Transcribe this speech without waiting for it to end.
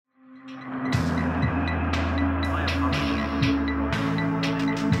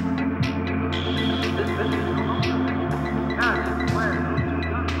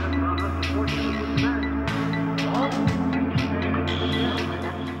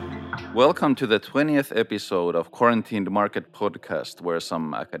Welcome to the 20th episode of Quarantined Market Podcast, where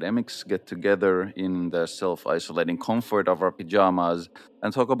some academics get together in the self isolating comfort of our pajamas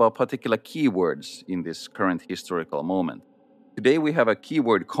and talk about particular keywords in this current historical moment. Today we have a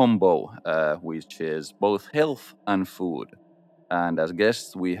keyword combo, which is both health and food. And as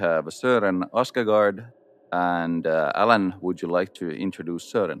guests, we have Søren Askegard and Alan. Would you like to introduce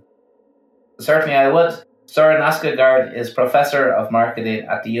Søren? Certainly, I would. Søren Askegaard is professor of marketing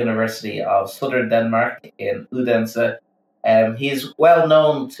at the University of Southern Denmark in Odense. He's well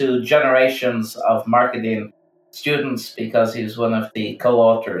known to generations of marketing students because he's one of the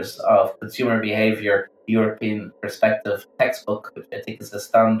co-authors of Consumer Behavior European Perspective textbook, which I think is the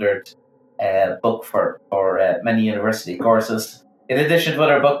standard book for many university courses. In addition to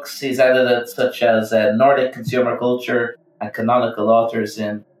other books, he's edited such as Nordic Consumer Culture and Canonical Authors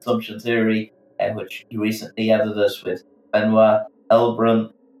in Consumption Theory, which he recently edited with Benoit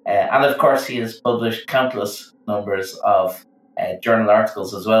Elbrun. And of course, he has published countless numbers of journal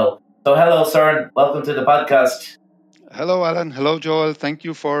articles as well. So, hello, Søren. Welcome to the podcast. Hello, Alan. Hello, Joel. Thank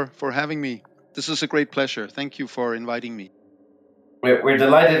you for having me. This is a great pleasure. Thank you for inviting me. We're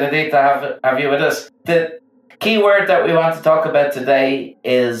delighted indeed to have you with us. The keyword that we want to talk about today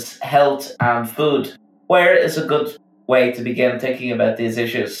is health and food. Where is a good way to begin thinking about these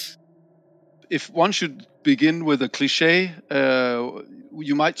issues? If one should begin with a cliche,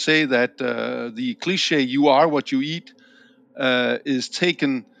 you might say that the cliche "you are what you eat" is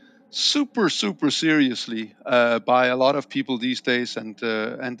taken super seriously by a lot of people these days, and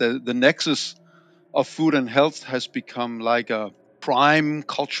the nexus of food and health has become like a prime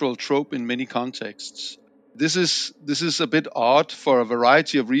cultural trope in many contexts. This is a bit odd for a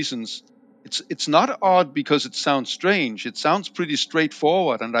variety of reasons. It's not odd because it sounds strange. It sounds pretty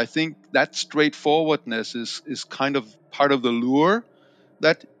straightforward, and I think that straightforwardness is kind of part of the lure.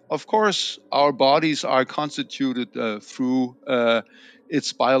 That, of course, our bodies are constituted through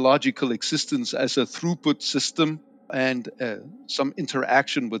its biological existence as a throughput system and some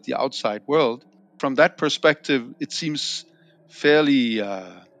interaction with the outside world. From that perspective, it seems fairly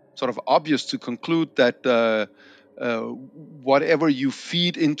sort of obvious to conclude that whatever you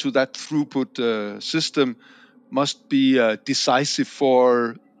feed into that throughput system must be decisive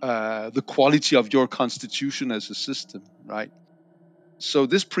for the quality of your constitution as a system, right? So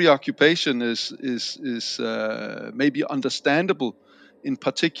this preoccupation is maybe understandable, in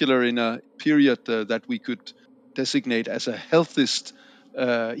particular in a period that we could designate as a healthist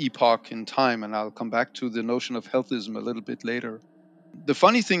epoch in time, and I'll come back to the notion of healthism a little bit later. The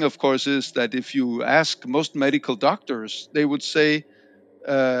funny thing, of course, is that if you ask most medical doctors, they would say,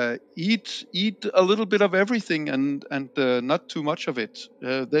 eat a little bit of everything and not too much of it.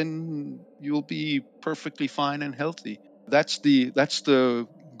 Then you'll be perfectly fine and healthy. That's the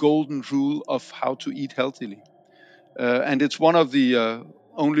golden rule of how to eat healthily, and it's one of the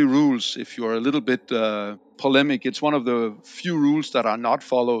only rules. If you're a little bit polemic, it's one of the few rules that are not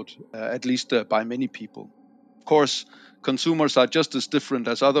followed, at least by many people. Of course, consumers are just as different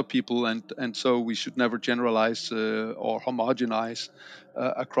as other people, and so we should never generalize or homogenize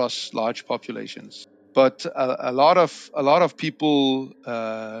across large populations. But a lot of people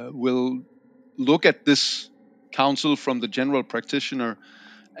will look at this counsel from the general practitioner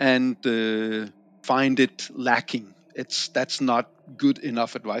and find it lacking. That's not good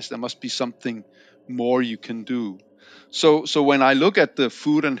enough advice. There must be something more you can do. So when I look at the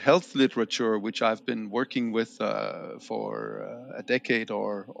food and health literature, which I've been working with for a decade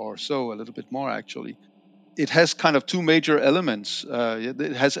or so, a little bit more actually, it has kind of two major elements.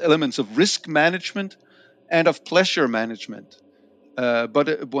 It has elements of risk management and of pleasure management.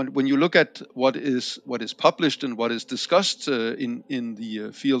 But when you look at what is published and what is discussed in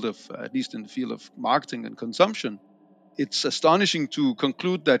the field of, at least in the field of marketing and consumption, it's astonishing to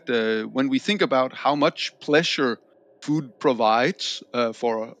conclude that when we think about how much pleasure food provides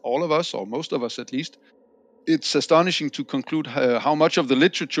for all of us, or most of us at least, it's astonishing to conclude how much of the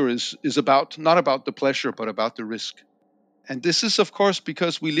literature is about, not about the pleasure but about the risk. And this is, of course,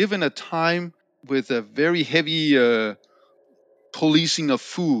 because we live in a time with a very heavy policing of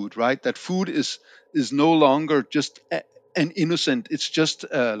food, right? That food is no longer just an innocent. It's just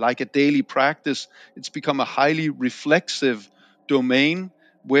like a daily practice. It's become a highly reflexive domain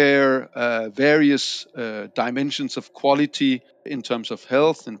where various dimensions of quality, in terms of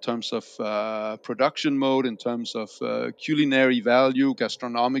health, in terms of production mode, in terms of culinary value,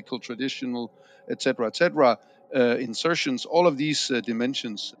 gastronomical, traditional, etc., insertions, all of these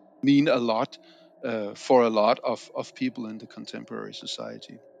dimensions mean a lot for a lot of people in the contemporary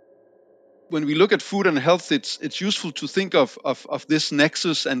society. when we look at food and health, it's useful to think of this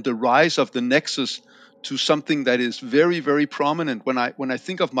nexus and the rise of the nexus to something that is very, very prominent. When I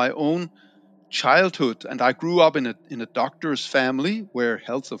think of my own childhood, and I grew up in a doctor's family where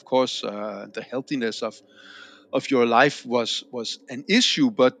health, of course, the healthiness of your life was an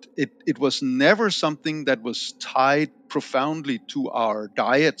issue, but it was never something that was tied profoundly to our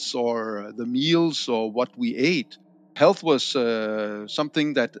diets or the meals or what we ate. Health was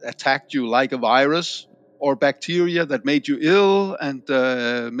something that attacked you like a virus or bacteria that made you ill and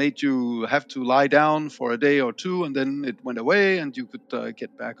made you have to lie down for a day or two, and then it went away and you could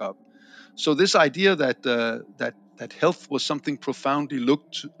get back up. So this idea that health was something profoundly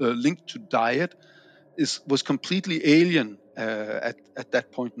linked to diet was completely alien at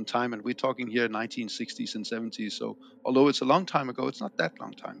that point in time, and we're talking here 1960s and 70s. So although it's a long time ago, it's not that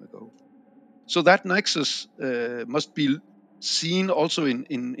long time ago. So that nexus must be seen also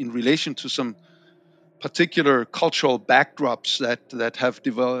in relation to some particular cultural backdrops that have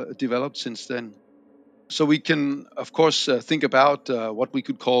developed since then. So we can, of course, think about what we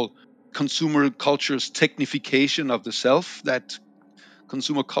could call consumer culture's technification of the self. That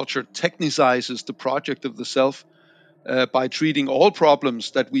consumer culture technicizes the project of the self by treating all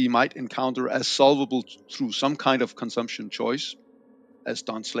problems that we might encounter as solvable through some kind of consumption choice, as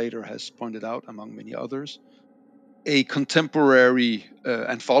Don Slater has pointed out, among many others. A contemporary,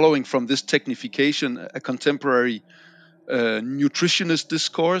 and following from this technification, a contemporary nutritionist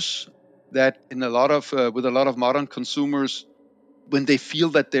discourse that in a lot of with a lot of modern consumers, when they feel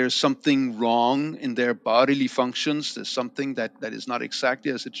that there's something wrong in their bodily functions, there's something that is not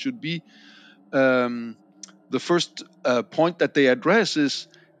exactly as it should be, um, the first point that they address is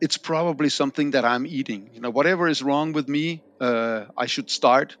it's probably something that I'm eating. Whatever is wrong with me, I should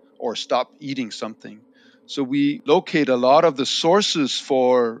start or stop eating something. So we locate a lot of the sources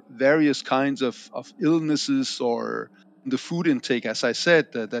for various kinds of illnesses or the food intake. As I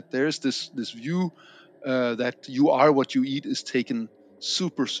said, that there's this view that you are what you eat is taken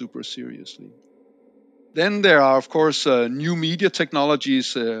super, super seriously. Then there are, of course, new media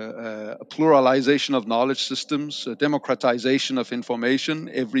technologies, a pluralization of knowledge systems, a democratization of information.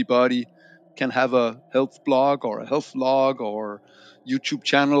 Everybody can have a health blog or a health log or YouTube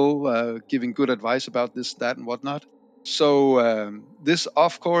channel giving good advice about this, that, and whatnot. So this,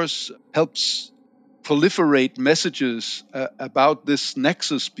 of course, helps proliferate messages about this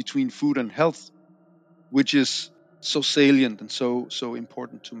nexus between food and health, which is so salient and so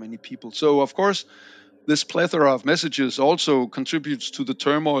important to many people. So, of course, this plethora of messages also contributes to the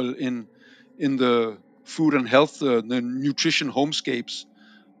turmoil in the food and health, the nutrition homescapes,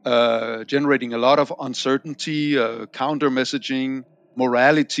 generating a lot of uncertainty, counter messaging,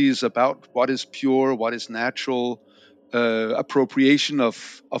 moralities about what is pure, what is natural, appropriation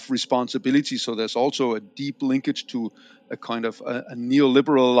of responsibility. So there's also a deep linkage to a kind of a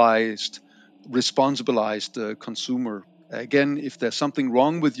neoliberalized, responsibilized consumer. Again, if there's something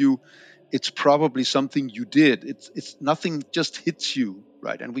wrong with you, it's probably something you did. It's nothing just hits you,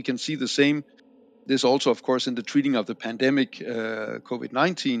 right? And we can see the same. This also, of course, in the treating of the pandemic,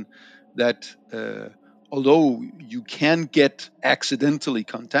 COVID-19, that although you can get accidentally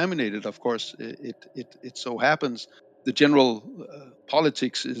contaminated, of course, it so happens. The general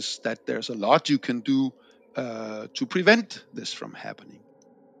politics is that there's a lot you can do to prevent this from happening.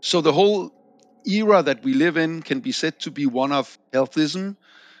 So the whole era that we live in can be said to be one of healthism,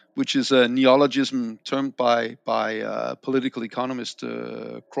 which is a neologism termed by political economist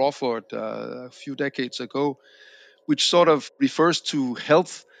Crawford a few decades ago, which sort of refers to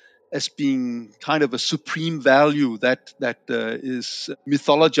health as being kind of a supreme value that is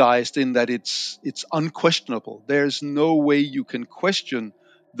mythologized in that it's unquestionable. There's no way you can question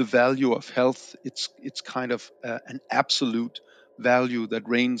the value of health. It's kind of an absolute value that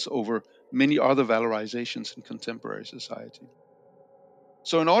reigns over many other valorizations in contemporary society.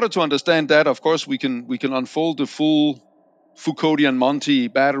 So in order to understand that, of course, we can unfold the full Foucauldian Monty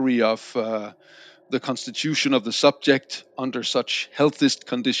battery of the constitution of the subject under such healthist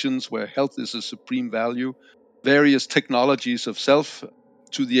conditions where health is a supreme value, various technologies of self,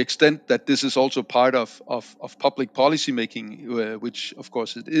 to the extent that this is also part of public policy making, which of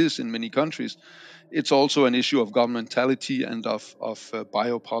course it is in many countries. It's also an issue of governmentality and of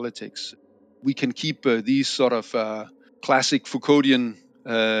biopolitics. We can keep these sort of classic Foucauldian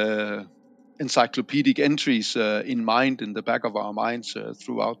encyclopedic entries in mind, in the back of our minds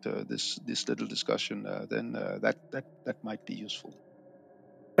throughout this little discussion, then that might be useful.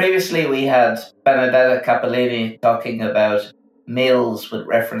 Previously, we had Benedetta Capellini talking about meals with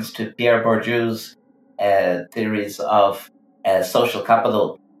reference to Pierre Bourdieu's theories of social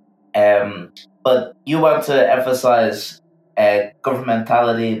capital. But you want to emphasize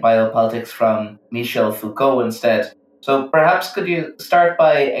governmentality, biopolitics from Michel Foucault instead. So perhaps could you start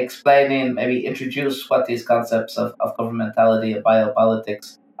by explaining, maybe introduce what these concepts of governmentality and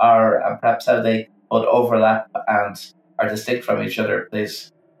biopolitics are, and perhaps how they both overlap and are distinct from each other,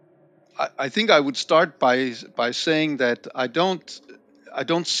 please? I think I would start by saying that I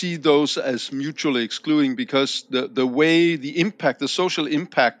don't see those as mutually excluding, because the way the social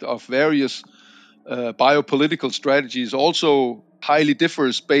impact of various biopolitical strategies also highly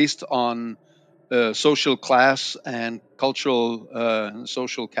differs based on social class and cultural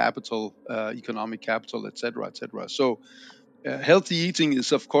social capital, economic capital, etc., etc. So healthy eating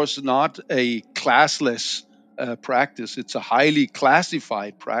is, of course, not a classless practice. It's a highly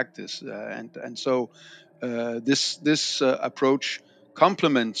classified practice, and so this approach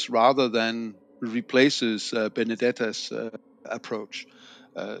complements rather than replaces Benedetta's approach.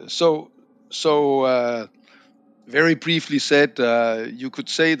 So very briefly said, you could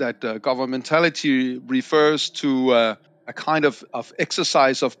say that governmentality refers to a kind of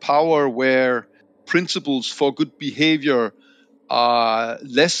exercise of power where principles for good behavior are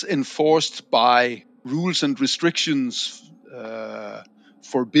less enforced by rules and restrictions,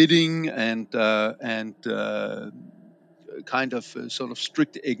 forbidding and kind of sort of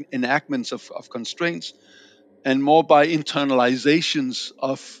strict enactments of constraints, and more by internalizations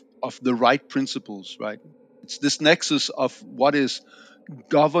of the right principles. Right, it's this nexus of what is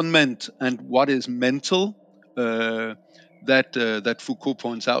government and what is mental, that Foucault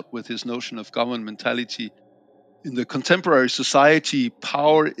points out with his notion of governmentality. In the contemporary society,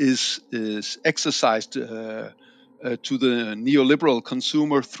 power is exercised to the neoliberal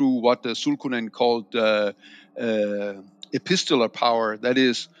consumer through what Sulkunen called epistolar power. That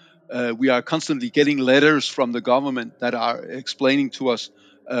is, we are constantly getting letters from the government that are explaining to us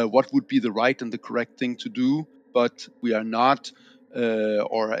what would be the right and the correct thing to do, but we are not,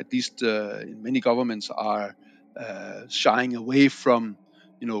 or at least in many governments, are shying away from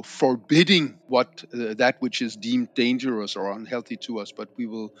forbidding what that which is deemed dangerous or unhealthy to us. But we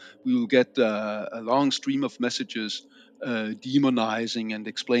will get a long stream of messages demonizing and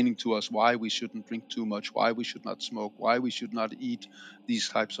explaining to us why we shouldn't drink too much, why we should not smoke, why we should not eat these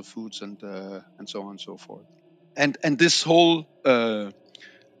types of foods, and so on and so forth. And this whole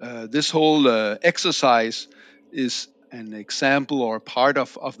exercise is an example or part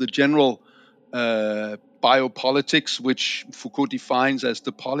of the general biopolitics, which Foucault defines as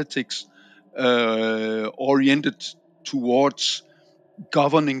the politics oriented towards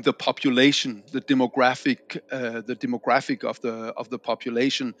governing the population, the demographic of the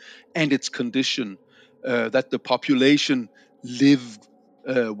population and its condition, that the population live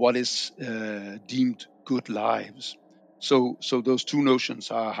what is deemed good lives. So those two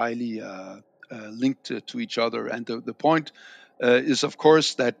notions are highly linked to each other, and the point is, of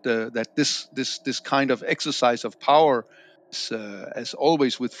course, that this kind of exercise of power is, as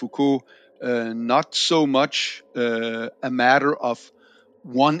always with Foucault, not so much a matter of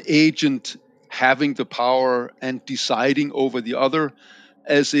one agent having the power and deciding over the other,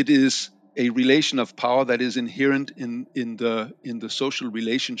 as it is a relation of power that is inherent in the social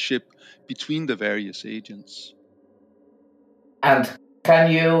relationship between the various agents. And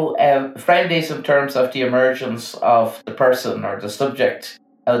can you frame these in terms of the emergence of the person or the subject,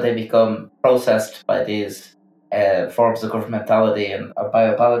 how they become processed by these forms of governmentality and of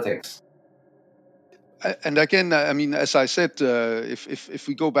biopolitics? And again, I mean, as I said, if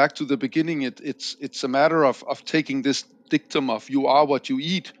we go back to the beginning, it's a matter of taking this dictum of "you are what you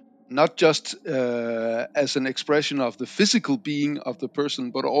eat," not just as an expression of the physical being of the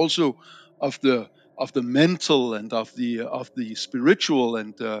person, but also of the mental and of the spiritual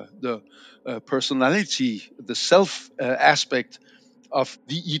and the personality, the self aspect of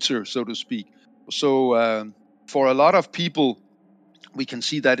the eater, so to speak. So for a lot of people, we can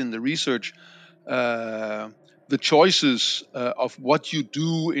see that in the research, uh, the choices of what you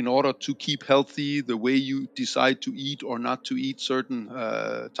do in order to keep healthy, the way you decide to eat or not to eat certain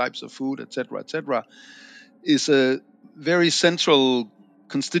types of food, etc., is a very central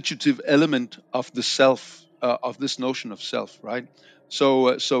constitutive element of the self, of this notion of self, right? So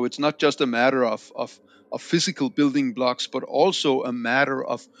it's not just a matter of physical building blocks, but also a matter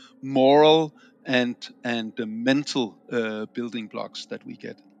of moral and the mental building blocks that we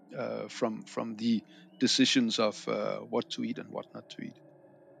get from the decisions of what to eat and what not to eat.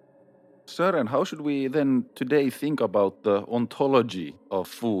 Søren, how should we then today think about the ontology of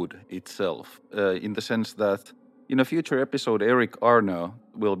food itself? In the sense that in a future episode, Eric Arno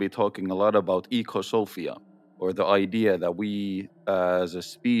will be talking a lot about ecosophia, or the idea that we as a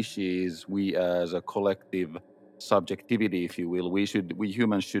species, we as a collective subjectivity, if you will, we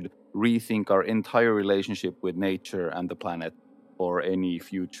humans should rethink our entire relationship with nature and the planet for any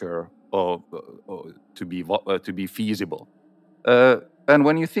future to be feasible. Uh, and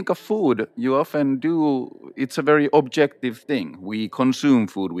when you think of food, you often do, it's a very objective thing. We consume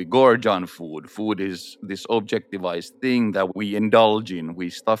food, we gorge on food. Food is this objectivized thing that we indulge in, we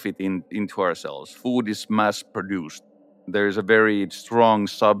stuff it into ourselves. Food is mass produced. There's a very strong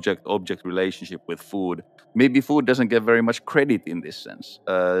subject object relationship with food. Maybe food doesn't get very much credit in this sense.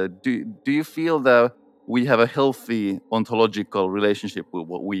 Do you feel that we have a healthy ontological relationship with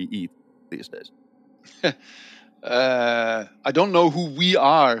what we eat these days? I don't know who we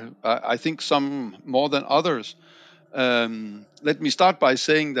are. I think some more than others. Let me start by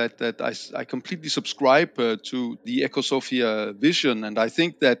saying that I completely subscribe to the Ecosophia vision, and I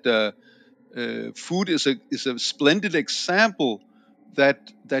think that food is a splendid example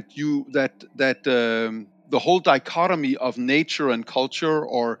that the whole dichotomy of nature and culture,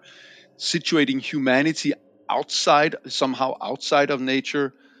 or situating humanity somehow outside of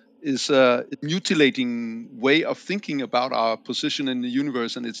nature, is a mutilating way of thinking about our position in the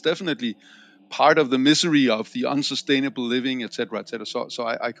universe, and it's definitely part of the misery of the unsustainable living, etc., etc. So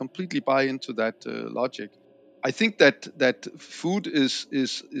I completely buy into that logic. I think that food is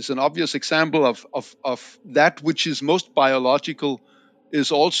an obvious example of that which is most biological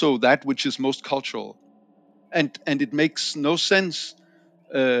is also that which is most cultural, and it makes no sense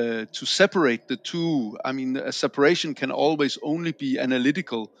to separate the two. I mean, a separation can always only be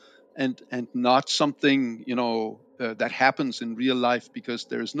analytical, and not something that happens in real life, because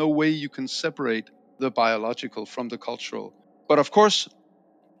there is no way you can separate the biological from the cultural. But of course,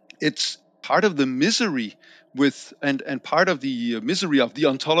 it's part of the misery and part of the misery of the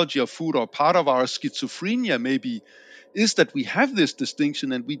ontology of food, or part of our schizophrenia maybe, is that we have this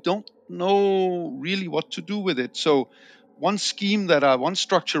distinction and we don't know really what to do with it. So one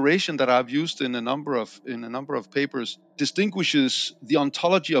structuration that I've used in a number of papers distinguishes the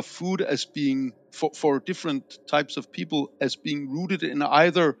ontology of food as being, for different types of people, as being rooted in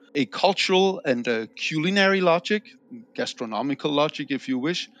either a cultural and a culinary logic, gastronomical logic if you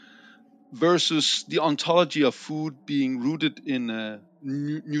wish, versus the ontology of food being rooted in a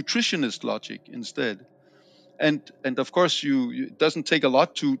nutritionist logic instead. And of course, it doesn't take a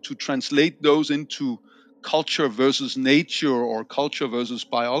lot to translate those into culture versus nature, or culture versus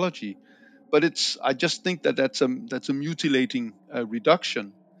biology. But I just think that that's a mutilating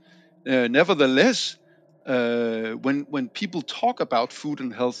reduction. Nevertheless, when people talk about food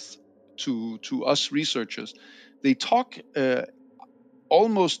and health to us researchers, they talk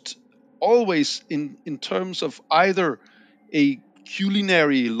almost always in terms of either a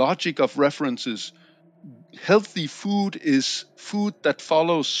culinary logic of references. Healthy food is food that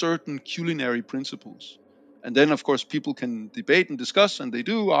follows certain culinary principles. And then, of course, people can debate and discuss, and they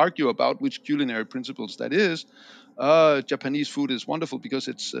do argue about which culinary principles that is. Japanese food is wonderful because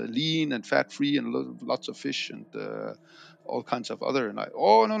it's lean and fat free, and lots of fish, and all kinds of other. And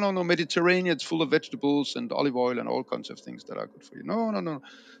oh, no, no, no, Mediterranean, it's full of vegetables and olive oil and all kinds of things that are good for you. No, no, no.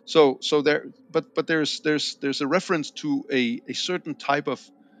 So there, but there's a reference to a certain type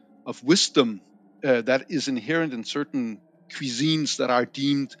of wisdom that is inherent in certain cuisines that are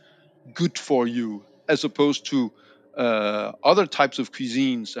deemed good for you, as opposed to other types of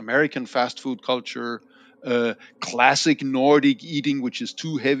cuisines, American fast food culture, classic Nordic eating, which is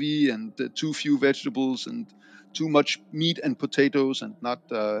too heavy and too few vegetables and too much meat and potatoes and not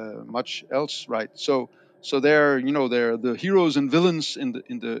much else, right? So they're the heroes and villains in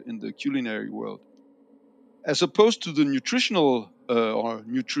the culinary world, as opposed to the nutritional or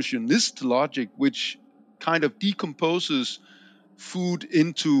nutritionist logic, which kind of decomposes food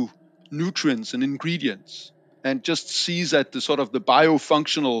into nutrients and ingredients, and just sees at the sort of the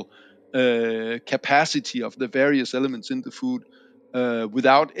biofunctional capacity of the various elements in the food,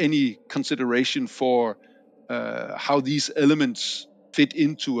 without any consideration for how these elements fit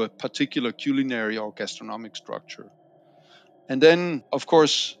into a particular culinary or gastronomic structure. And then, of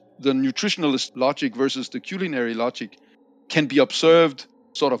course, the nutritionalist logic versus the culinary logic can be observed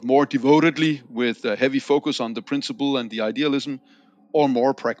sort of more devotedly, with a heavy focus on the principle and the idealism, or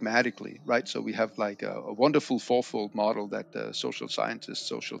more pragmatically, right? So we have like a wonderful fourfold model that social scientists,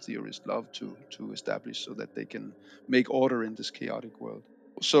 social theorists love to establish, so that they can make order in this chaotic world.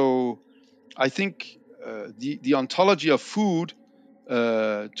 So I think the ontology of food,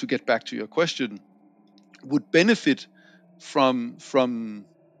 to get back to your question, would benefit from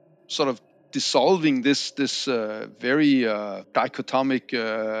sort of dissolving this very dichotomic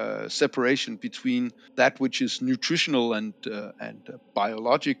separation between that which is nutritional and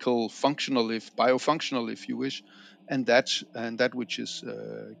biological, functional, if biofunctional, if you wish, and that which is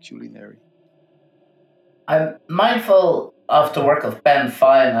culinary. I'm mindful of the work of Ben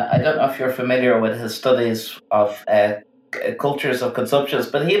Fine. I don't know if you're familiar with his studies of cultures of consumptions,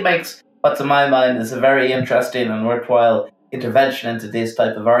 but he makes what, to my mind, is a very interesting and worthwhile intervention into these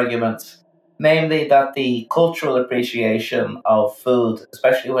type of arguments. Namely, that the cultural appreciation of food,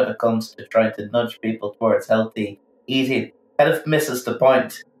 especially when it comes to trying to nudge people towards healthy eating, kind of misses the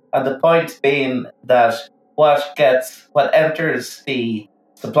point. And the point being that what enters the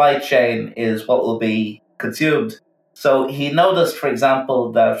supply chain is what will be consumed. So he noticed, for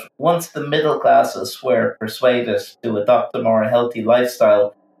example, that once the middle classes were persuaded to adopt a more healthy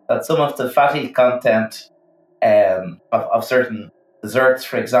lifestyle, that some of the fatty content of certain desserts,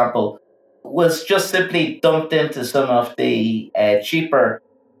 for example, was just simply dumped into some of the cheaper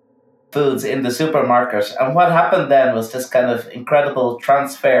foods in the supermarket. And what happened then was this kind of incredible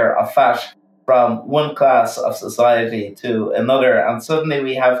transfer of fat from one class of society to another. And suddenly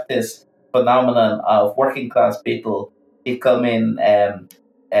we have this phenomenon of working class people becoming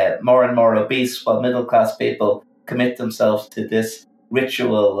more and more obese, while middle class people commit themselves to this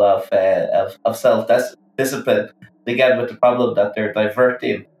ritual of self discipline. Again, with the problem that they're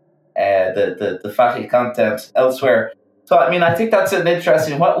diverting the fatty content elsewhere. So, I mean, I think that's an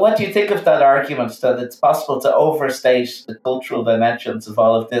interesting. What do you think of that argument that it's possible to overstate the cultural dimensions of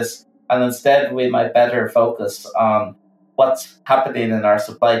all of this, and instead we might better focus on what's happening in our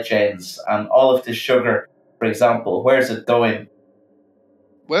supply chains and all of this sugar, for example, where is it going?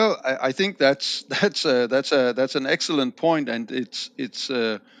 Well, I think that's an excellent point, and it's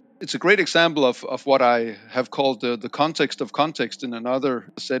a great example of what I have called the context of context in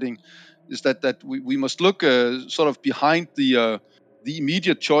another setting. Is that we must look sort of behind the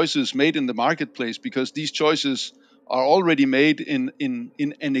immediate choices made in the marketplace, because these choices are already made in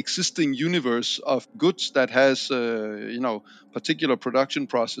an existing universe of goods that has particular production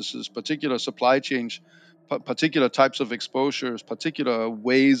processes, particular supply chains, particular types of exposures, particular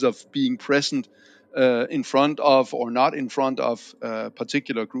ways of being present in front of or not in front of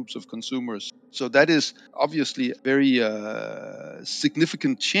particular groups of consumers. So that is obviously a very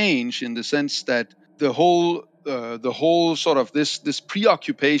significant change, in the sense that the whole sort of this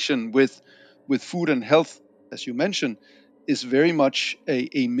preoccupation with food and health, as you mentioned, is very much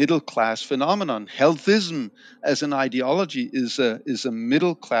a middle class phenomenon. Healthism as an ideology is a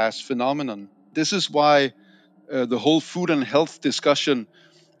middle class phenomenon. This is why the whole food and health discussion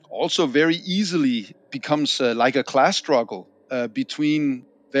also very easily becomes like a class struggle between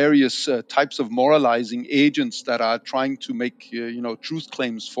various types of moralizing agents that are trying to make truth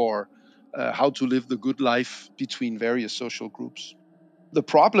claims for how to live the good life between various social groups. The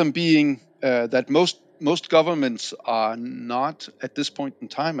problem being that most governments are not, at this point in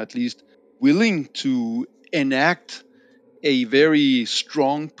time at least, willing to enact a very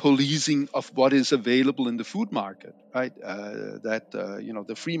strong policing of what is available in the food market, right? That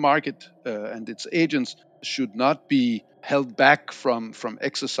the free market and its agents should not be held back from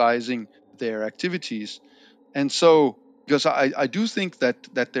exercising their activities. And so, because I do think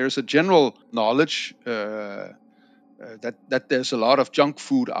that there's a general knowledge that there's a lot of junk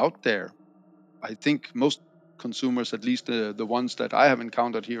food out there. I think most consumers, at least the ones that I have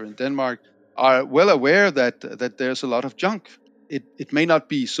encountered here in Denmark, are well aware that there's a lot of junk. It may not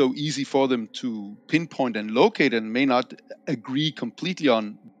be so easy for them to pinpoint and locate, and may not agree completely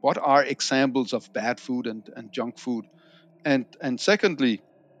on what are examples of bad food and junk food. And secondly,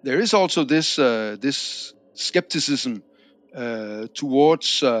 there is also this skepticism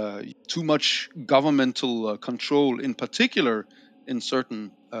towards too much governmental control, in particular in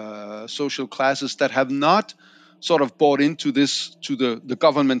certain social classes that have not sort of bought into this, to the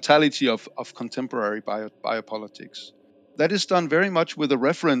governmentality of contemporary biopolitics. That is done very much with a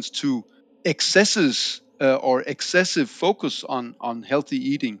reference to excesses or excessive focus on healthy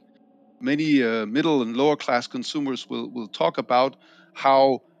eating. Many middle and lower class consumers will talk about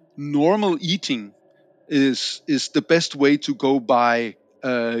how normal eating is the best way to go by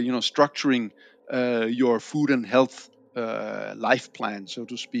structuring your food and health life plan, so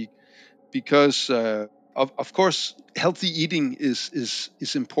to speak, because of course healthy eating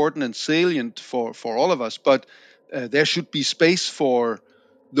is important and salient for all of us, but there should be space for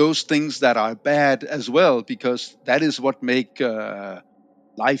those things that are bad as well, because that is what make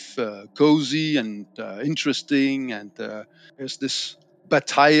life cozy and interesting. And there's this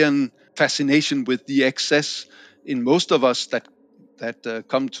Bataillean fascination with the excess in most of us, that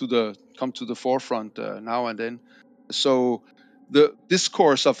come to the forefront now and then. So the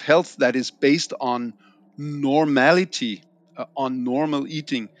discourse of health that is based on normality, on normal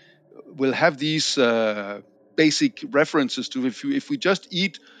eating, will have these basic references to if we just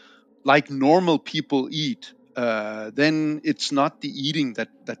eat like normal people eat, then it's not the eating that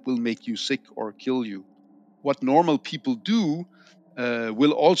will make you sick or kill you. What normal people do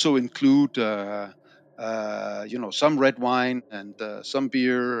will also include, some red wine and some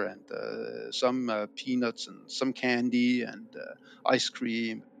beer and some peanuts and some candy and ice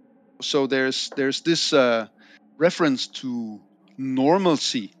cream. So there's this reference to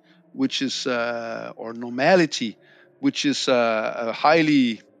normalcy, which is or normality, which is a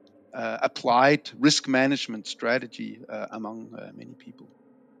highly applied risk management strategy among many people.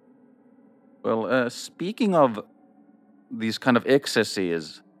 Well, speaking of these kind of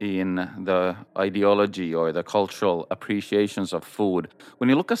excesses in the ideology or the cultural appreciations of food, when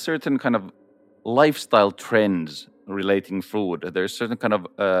you look at certain kind of lifestyle trends relating food, there's certain kind of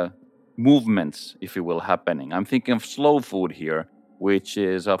movements, if you will, happening. I'm thinking of slow food here, which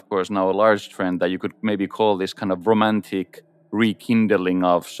is, of course, now a large trend that you could maybe call this kind of romantic rekindling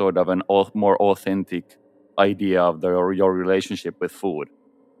of sort of an more authentic idea of your relationship with food.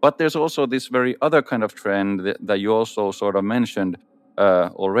 But there's also this very other kind of trend that you also sort of mentioned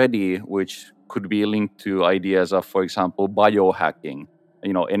already, which could be linked to ideas of, for example, biohacking,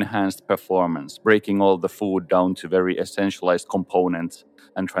 enhanced performance, breaking all the food down to very essentialized components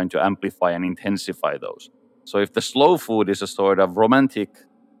and trying to amplify and intensify those. So if the slow food is a sort of romantic,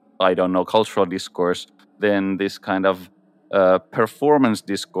 I don't know, cultural discourse, then this kind of performance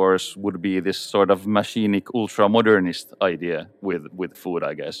discourse would be this sort of machinic ultra modernist idea with food,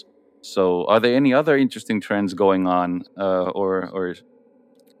 I guess. So are there any other interesting trends going on, or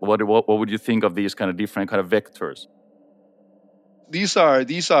what would you think of these kind of different kind of vectors? These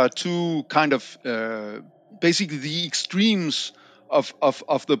are two kind of basically the extremes of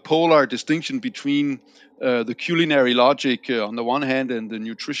the polar distinction between the culinary logic on the one hand and the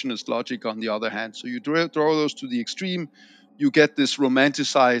nutritionist logic on the other hand. So you throw those to the extreme, you get this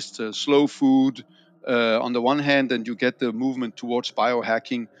romanticized slow food on the one hand, and you get the movement towards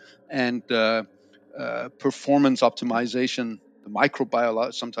biohacking and performance optimization,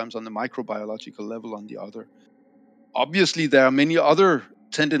 sometimes on the microbiological level on the other. Obviously, there are many other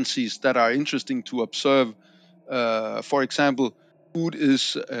tendencies that are interesting to observe. For example, food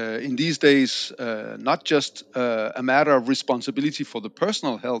is in these days not just a matter of responsibility for the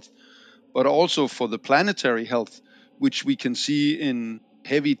personal health, but also for the planetary health, which we can see in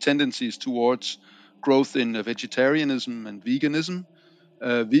heavy tendencies towards growth in vegetarianism and veganism.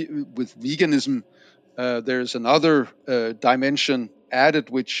 With veganism, there's another dimension added,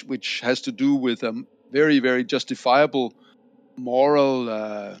 which has to do with a very, very justifiable moral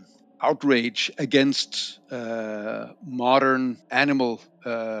outrage against modern animal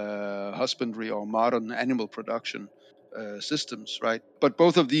husbandry or modern animal production systems, right? But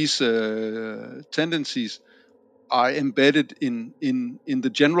both of these tendencies are embedded in the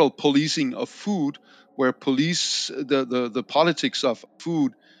general policing of food, where the politics of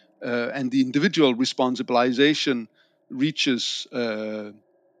food and the individual responsibilization reaches a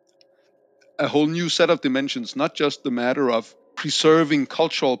whole new set of dimensions, not just the matter of preserving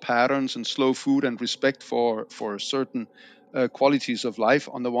cultural patterns and slow food and respect for certain qualities of life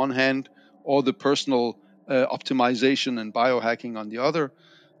on the one hand, or the personal optimization and biohacking on the other,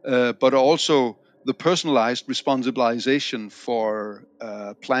 but also the personalized responsibilization for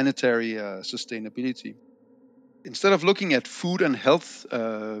planetary sustainability. Instead of looking at food and health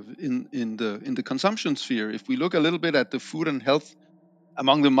in the consumption sphere, if we look a little bit at the food and health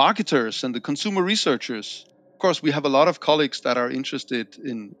among the marketers and the consumer researchers. Of course, we have a lot of colleagues that are interested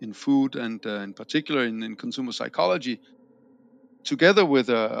in food and in particular in consumer psychology. Together with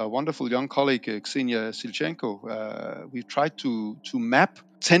a wonderful young colleague, Ksenia Silchenko, we've tried to map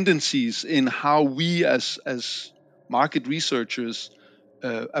tendencies in how we as market researchers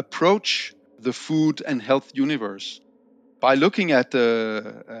approach the food and health universe. By looking at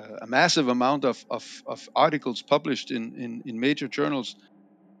a massive amount of articles published in major journals,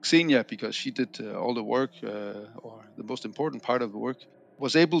 Xenia, because she did all the work, or the most important part of the work,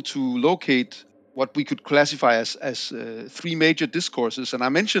 was able to locate what we could classify as three major discourses, and I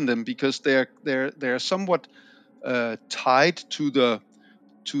mention them because they're somewhat tied to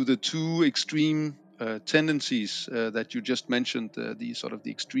the two extreme tendencies that you just mentioned, the sort of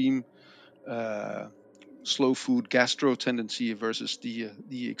the extreme uh, slow food gastro tendency versus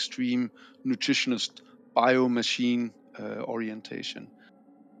the extreme nutritionist biomachine orientation.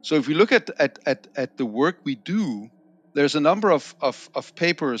 So if we look at the work we do, there's a number of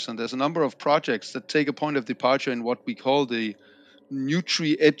papers and there's a number of projects that take a point of departure in what we call the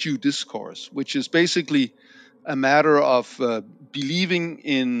Nutri-Edu discourse, which is basically a matter of believing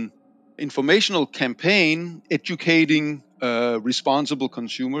in informational campaign, educating responsible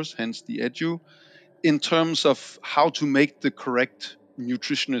consumers, hence the edu, in terms of how to make the correct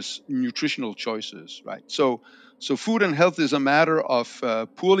nutritional choices, right? So food and health is a matter of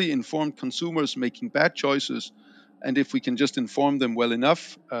poorly informed consumers making bad choices, and if we can just inform them well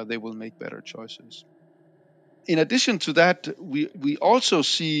enough, they will make better choices. In addition to that, we also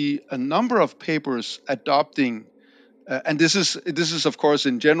see a number of papers adopting, and this is of course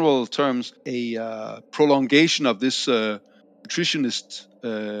in general terms a prolongation of this nutritionist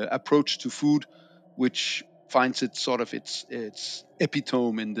approach to food, which finds its sort of its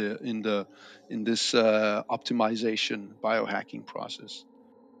epitome in this optimization biohacking process.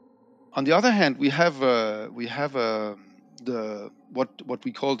 On the other hand, we have the what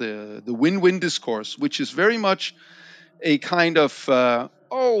we call the win-win discourse, which is very much a kind of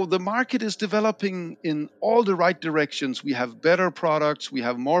the market is developing in all the right directions. We have better products. We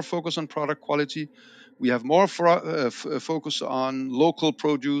have more focus on product quality. We have more focus on local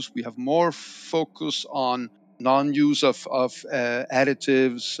produce. We have more focus on non-use of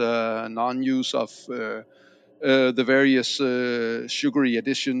additives, non-use of the various sugary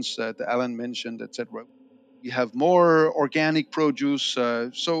additions that Alan mentioned, etc. We have more organic produce.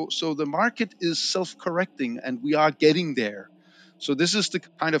 So the market is self-correcting, and we are getting there. So this is the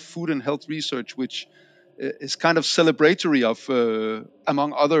kind of food and health research which is kind of celebratory of,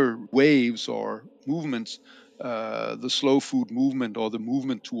 among other waves or movements, the slow food movement or the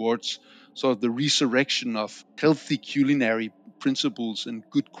movement towards sort of the resurrection of healthy culinary principles and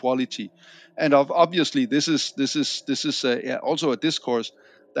good quality. And obviously, this is also a discourse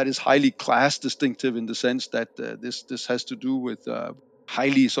that is highly class distinctive in the sense that this has to do with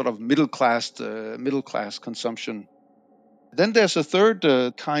highly sort of middle class consumption. Then there's a third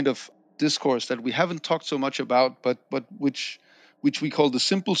kind of discourse that we haven't talked so much about, but which we call the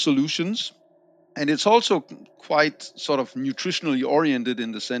simple solutions, and it's also quite sort of nutritionally oriented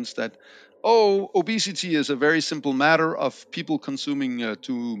in the sense that obesity is a very simple matter of people consuming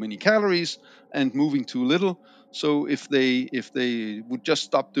too many calories and moving too little. So if they would just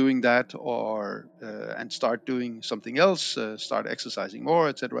stop doing that, or and start doing something else, start exercising more,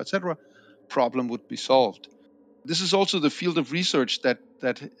 etc., problem would be solved. This is also the field of research that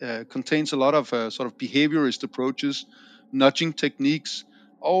contains a lot of sort of behaviorist approaches, nudging techniques.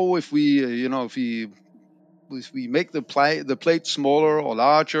 If we if we make the plate smaller or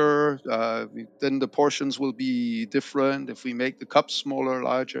larger, then the portions will be different. If we make the cups smaller,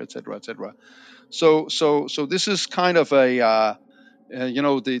 larger, etc., etc. So this is kind of the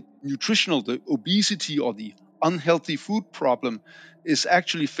obesity or the unhealthy food problem is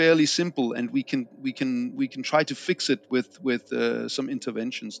actually fairly simple, and we can try to fix it with some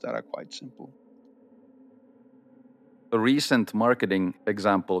interventions that are quite simple. A recent marketing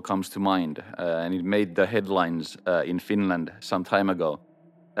example comes to mind, and it made the headlines in Finland some time ago.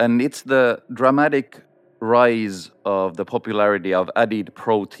 And it's the dramatic rise of the popularity of added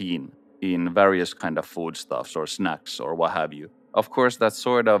protein in various kind of foodstuffs or snacks or what have you. Of course, that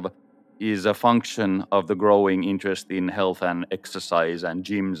sort of is a function of the growing interest in health and exercise and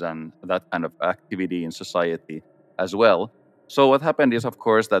gyms and that kind of activity in society as well. So what happened is, of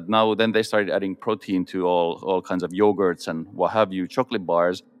course, that now then they started adding protein to all kinds of yogurts and what have you, chocolate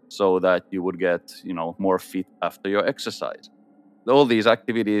bars, so that you would get more fit after your exercise. All these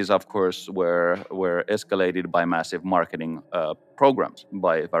activities, of course, were escalated by massive marketing programs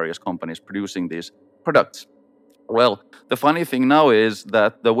by various companies producing these products. Well, the funny thing now is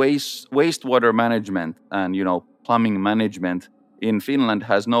that the wastewater management and plumbing management in Finland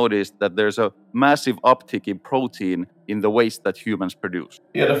has noticed that there's a massive uptick in protein in the waste that humans produce.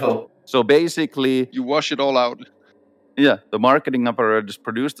 Beautiful. So basically, You wash it all out. yeah, the marketing apparatus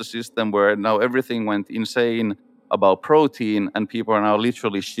produced a system where now everything went insane about protein, and people are now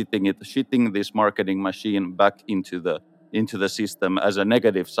literally shitting this marketing machine back into the system as a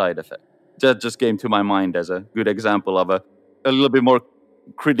negative side effect. That just came to my mind as a good example of a little bit more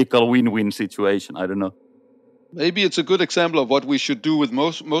critical win-win situation. I don't know. Maybe it's a good example of what we should do with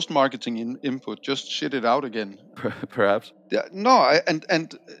most marketing input. Just shit it out again. Perhaps. Yeah, no,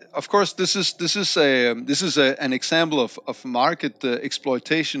 and of course this is an example of market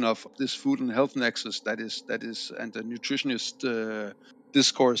exploitation of this food and health nexus that is and the nutritionist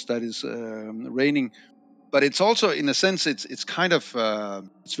discourse that is reigning. But it's also, in a sense, it's kind of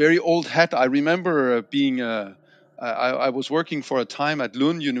it's very old hat. I remember being I was working for a time at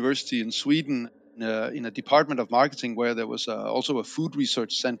Lund University in Sweden, in a department of marketing where there was also a food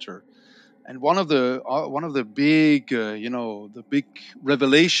research center. And one of the big the big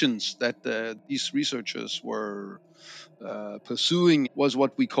revelations that these researchers were pursuing was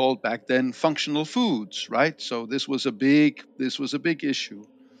what we called back then functional foods, right? So this was a big issue.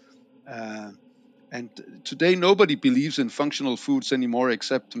 Uh, and today nobody believes in functional foods anymore,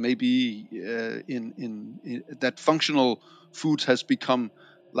 except maybe in that functional foods has become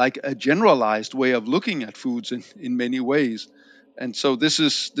like a generalized way of looking at foods in many ways. And so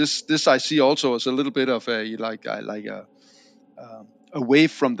this I see also as a little bit of a like a away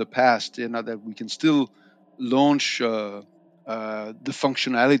from the past, that we can still launch the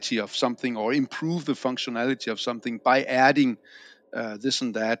functionality of something or improve the functionality of something by adding this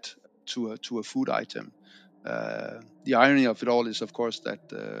and that to a food item. The irony of it all is, of course, that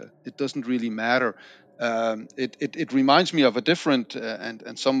it doesn't really matter. It reminds me of a different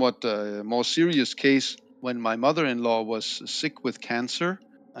and somewhat more serious case when my mother-in-law was sick with cancer.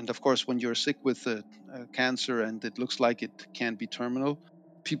 And of course, when you're sick with cancer and it looks like it can be terminal,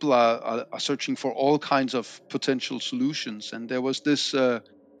 people are searching for all kinds of potential solutions. And there was this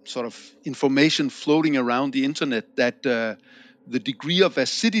sort of information floating around the internet that the degree of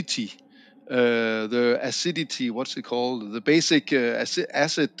acidity, the acidity, what's it called, the basic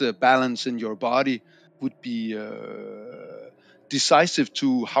acid balance in your body would be decisive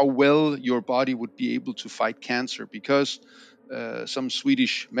to how well your body would be able to fight cancer, because some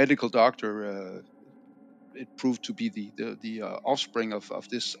Swedish medical doctor, it proved to be the offspring of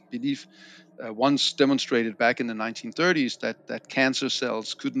this belief, once demonstrated back in the 1930s that cancer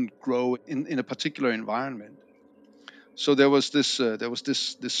cells couldn't grow in a particular environment. So there was this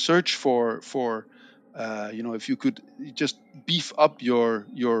search for if you could just beef up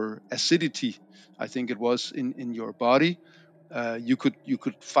your acidity, I think it was in your body, you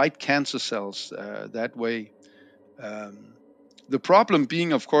could fight cancer cells that way. um, the problem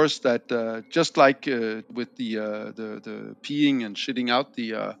being, of course, that just like with the peeing and shitting out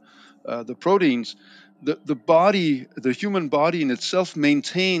the proteins, the human body in itself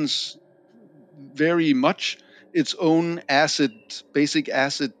maintains very much its own basic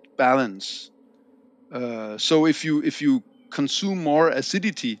acid balance. So if you consume more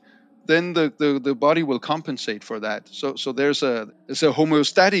acidity, then the body will compensate for that. So there's a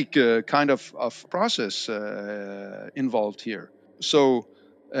homeostatic kind of process involved here. So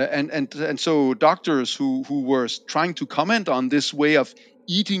and so doctors who were trying to comment on this way of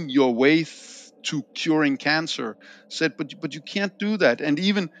eating your way to curing cancer said, but you can't do that. And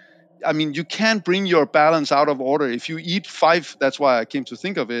even, I mean, you can't bring your balance out of order if you eat five. That's why I came to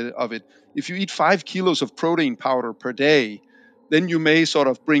think of it. If you eat 5 kilos of protein powder per day, then you may sort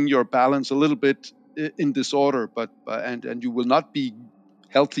of bring your balance a little bit in disorder, but and you will not be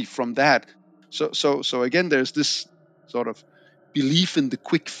healthy from that. So again, there's this sort of belief in the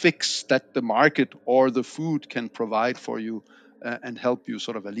quick fix that the market or the food can provide for you, and help you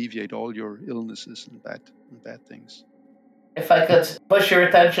sort of alleviate all your illnesses and bad things. If I could push your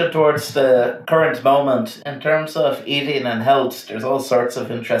attention towards the current moment in terms of eating and health, there's all sorts of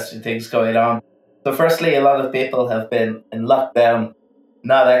interesting things going on. So, firstly, a lot of people have been in lockdown,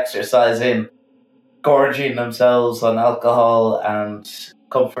 not exercising, gorging themselves on alcohol and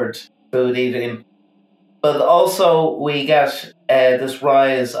comfort food eating. But also, we get this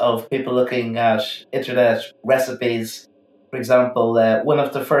rise of people looking at internet recipes. For example, one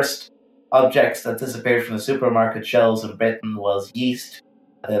of the first objects that disappeared from the supermarket shelves in Britain was yeast.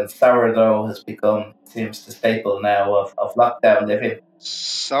 And then sourdough has become, seems the staple now of lockdown living.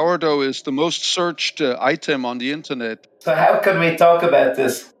 Sourdough is the most searched item on the internet. So, how can we talk about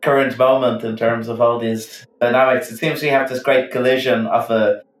this current moment in terms of all these dynamics? It seems we have this great collision of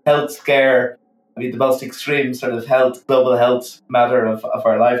a health scare, I mean, the most extreme sort of global health matter of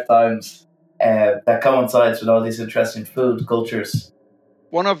our lifetimes, that coincides with all these interesting food cultures.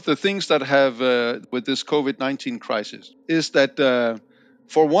 One of the things that have with this COVID-19 crisis is that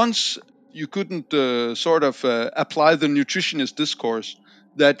for once you couldn't sort of apply the nutritionist discourse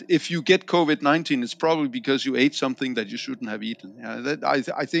that if you get COVID-19, it's probably because you ate something that you shouldn't have eaten.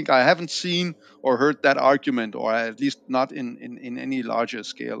 I think I haven't seen or heard that argument, or at least not in any larger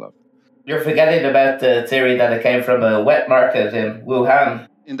scale of. You're forgetting about the theory that it came from a wet market in Wuhan.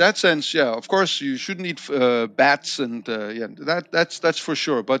 In that sense, yeah, of course you shouldn't eat bats, and yeah, that's for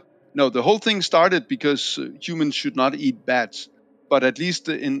sure. But no, the whole thing started because humans should not eat bats. But at least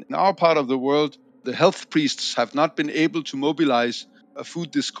in our part of the world, the health priests have not been able to mobilize a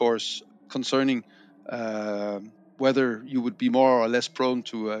food discourse concerning uh, whether you would be more or less prone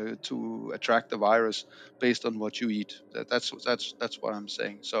to attract the virus based on what you eat. That's what I'm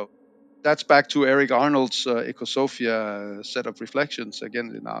saying. So That's back to Eric Arnold's Ecosophia set of reflections,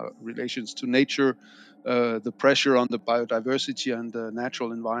 again, in our relations to nature, the pressure on the biodiversity and the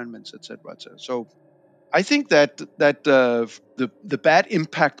natural environments, etc., etc. So I think that the bad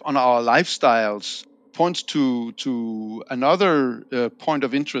impact on our lifestyles points to another point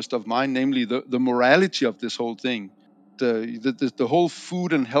of interest of mine, namely the morality of this whole thing. The whole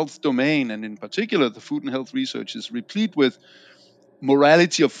food and health domain, and in particular the food and health research, is replete with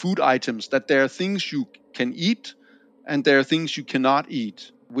morality of food items, that there are things you can eat and there are things you cannot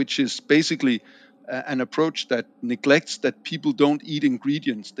eat, which is basically an approach that neglects that people don't eat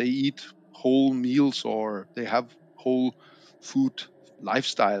ingredients. They eat whole meals, or they have whole food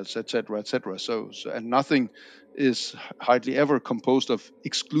lifestyles, etc., etc. And nothing is hardly ever composed of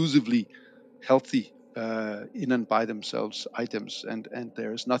exclusively healthy in and by themselves items, and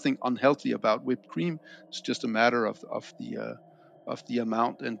there is nothing unhealthy about whipped cream. It's just a matter of the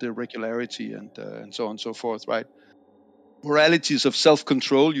amount and the regularity, and so on and so forth, right? Moralities of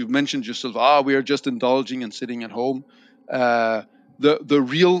self-control. You mentioned yourself, we are just indulging and sitting at home. Uh, the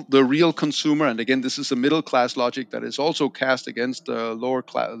real consumer, and again, this is a middle class logic that is also cast against the lower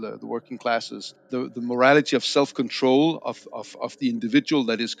class, the working classes. The morality of self-control of the individual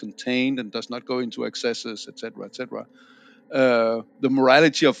that is contained and does not go into excesses, etc., etc. The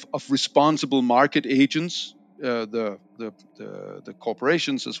morality of responsible market agents, the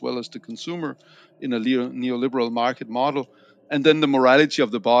corporations as well as the consumer in a neoliberal market model, and then the morality of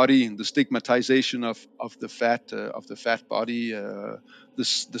the body, the stigmatization of the fat body, the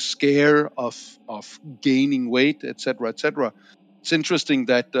scare of gaining weight, etc., etc. It's interesting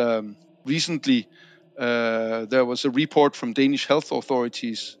that recently there was a report from Danish health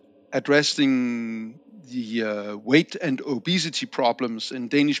authorities addressing the weight and obesity problems in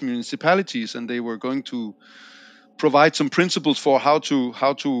Danish municipalities, and they were going to provide some principles for how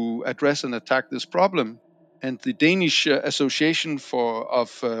to address and attack this problem. And the Danish Association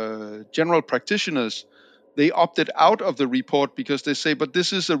of General Practitioners, they opted out of the report because they say, but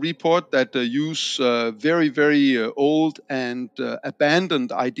this is a report that use very, very old and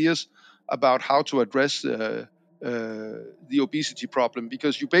abandoned ideas about how to address the obesity problem,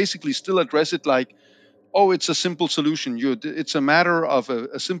 because you basically still address it like, oh, it's a simple solution. It's a matter of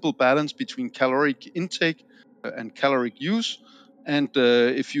a simple balance between caloric intake and caloric use. And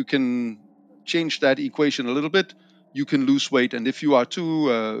if you can change that equation a little bit, you can lose weight. And if you are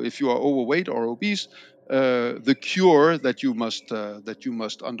overweight or obese, the cure that you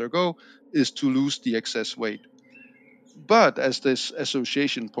must undergo is to lose the excess weight. But as this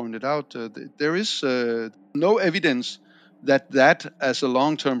association pointed out, there is no evidence that as a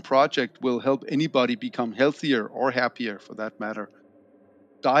long-term project will help anybody become healthier or happier, for that matter.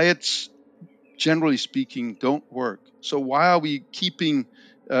 Diets, generally speaking, don't work. So why are we keeping,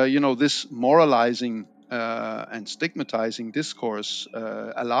 this moralizing and stigmatizing discourse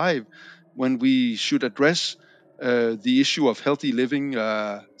alive, when we should address the issue of healthy living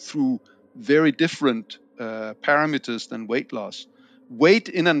through very different parameters than weight loss? Weight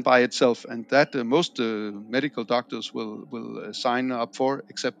in and by itself, and that most medical doctors will sign up for,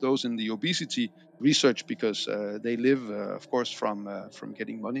 except those in the obesity research, because they live, of course, from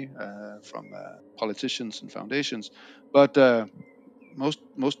getting money from politicians and foundations. But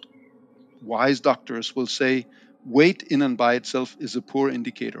most wise doctors will say weight in and by itself is a poor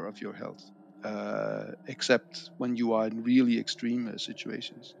indicator of your health, except when you are in really extreme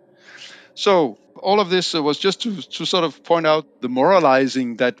situations. So all of this was just to sort of point out the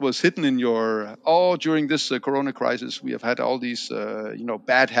moralizing that was hidden in your, during this corona crisis. We have had all these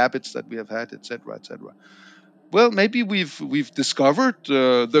bad habits that we have had, etc., etc. Well, maybe we've discovered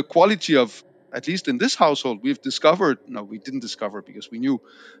the quality of, at least in this household, we've discovered, no, we didn't discover because we knew,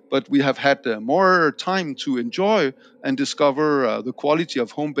 but we have had more time to enjoy and discover the quality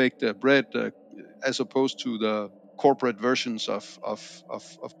of home baked bread, as opposed to the corporate versions of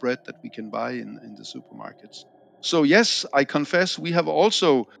bread that we can buy in the supermarkets. So yes, I confess we have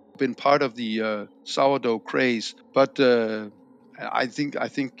also been part of the sourdough craze, but I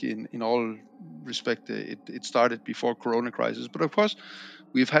think in all respect, it started before Corona crisis. But of course,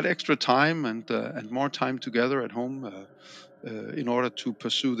 we've had extra time and more time together at home in order to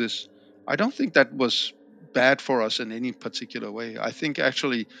pursue this. I don't think that was bad for us in any particular way. I think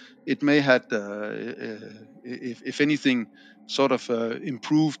actually it may had, if anything, sort of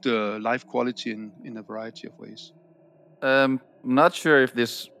improved life quality in a variety of ways. Not sure if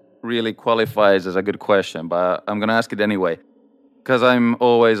this really qualifies as a good question, but I'm gonna ask it anyway. Because I'm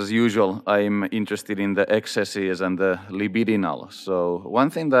always, as usual, I'm interested in the excesses and the libidinal. So one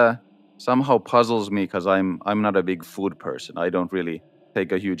thing that somehow puzzles me, because I'm not a big food person. I don't really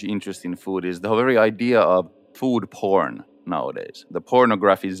take a huge interest in food is the very idea of food porn nowadays, the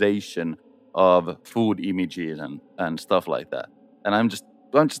pornographization of food images and stuff like that. And I'm just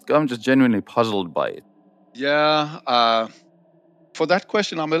genuinely puzzled by it. Yeah. For that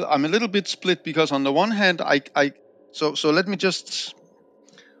question, I'm a little bit split, because on the one hand, so let me just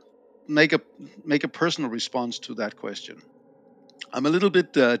make a personal response to that question. I'm a little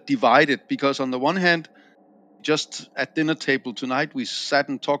bit divided, because on the one hand, just at dinner table tonight, we sat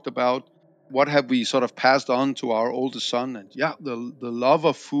and talked about what have we sort of passed on to our oldest son, and yeah, the love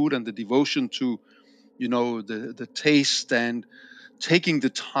of food and the devotion to, the taste, and taking the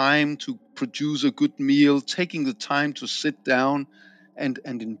time to produce a good meal, taking the time to sit down and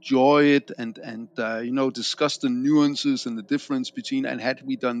enjoy it, and discuss the nuances and the difference between, and had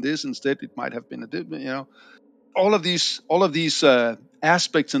we done this instead, it might have been a different, all of these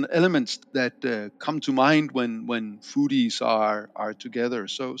aspects and elements that come to mind when foodies are together.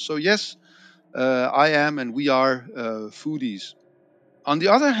 So yes, I am, and we are foodies. On the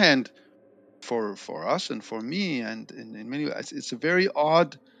other hand, for us and for me, and in many ways, it's a very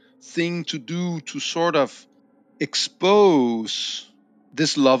odd thing to do, to sort of expose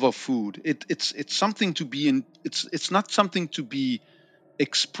this love of food. It's something to be in. It's not something to be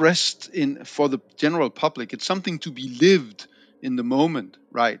expressed in for the general public. It's something to be lived in the moment,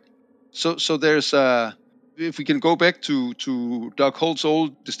 right? So there's if we can go back to Doug Holt's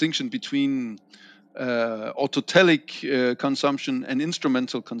old distinction between autotelic consumption and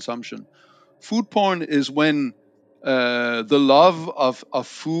instrumental consumption. Food porn is when the love of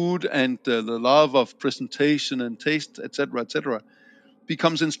food and the love of presentation and taste, etc.,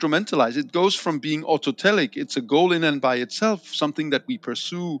 becomes instrumentalized. It goes from being autotelic, it's a goal in and by itself, something that we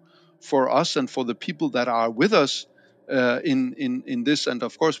pursue for us and for the people that are with us in this. And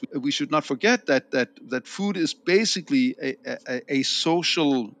of course, we should not forget that food is basically a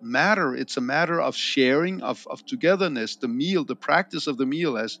social matter. It's a matter of sharing, of togetherness. The meal, the practice of the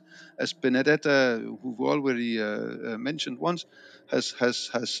meal, as Benedetta, who we already mentioned once, has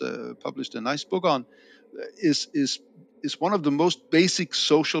published a nice book on, is one of the most basic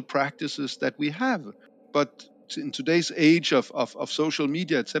social practices that we have. But in today's age of social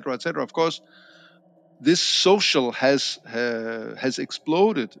media, etc., of course, this social has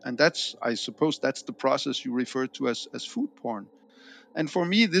exploded, and I suppose that's the process you refer to as food porn. And for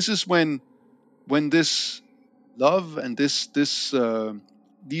me, this is when this love and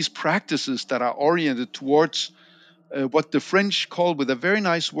these practices that are oriented towards what the French call, with a very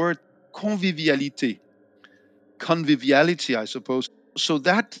nice word, convivialité. Conviviality, I suppose. So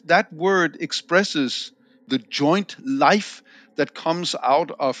that word expresses the joint life that comes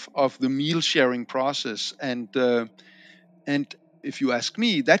out of the meal sharing process, and if you ask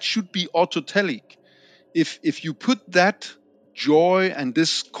me, that should be autotelic. If you put that joy and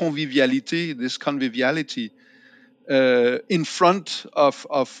this conviviality in front of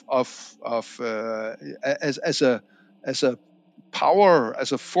as a power,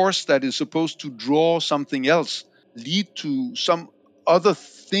 as a force that is supposed to draw something else, lead to some other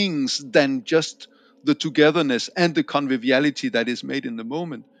things than just the togetherness and the conviviality that is made in the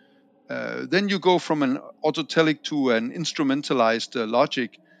moment, then you go from an autotelic to an instrumentalized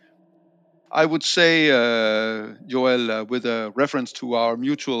logic. I would say, Joel, with a reference to our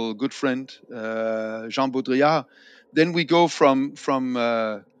mutual good friend Jean Baudrillard, then we go from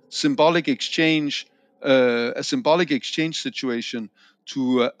symbolic exchange, a symbolic exchange situation,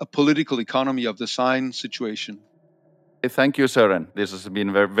 to a political economy of the sign situation. Thank you, Søren. This has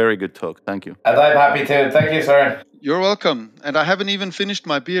been very, very good talk. Thank you. And I'm happy to. Thank you, Søren. You're welcome. And I haven't even finished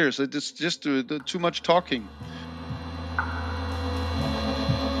my beer, so it's just too much talking.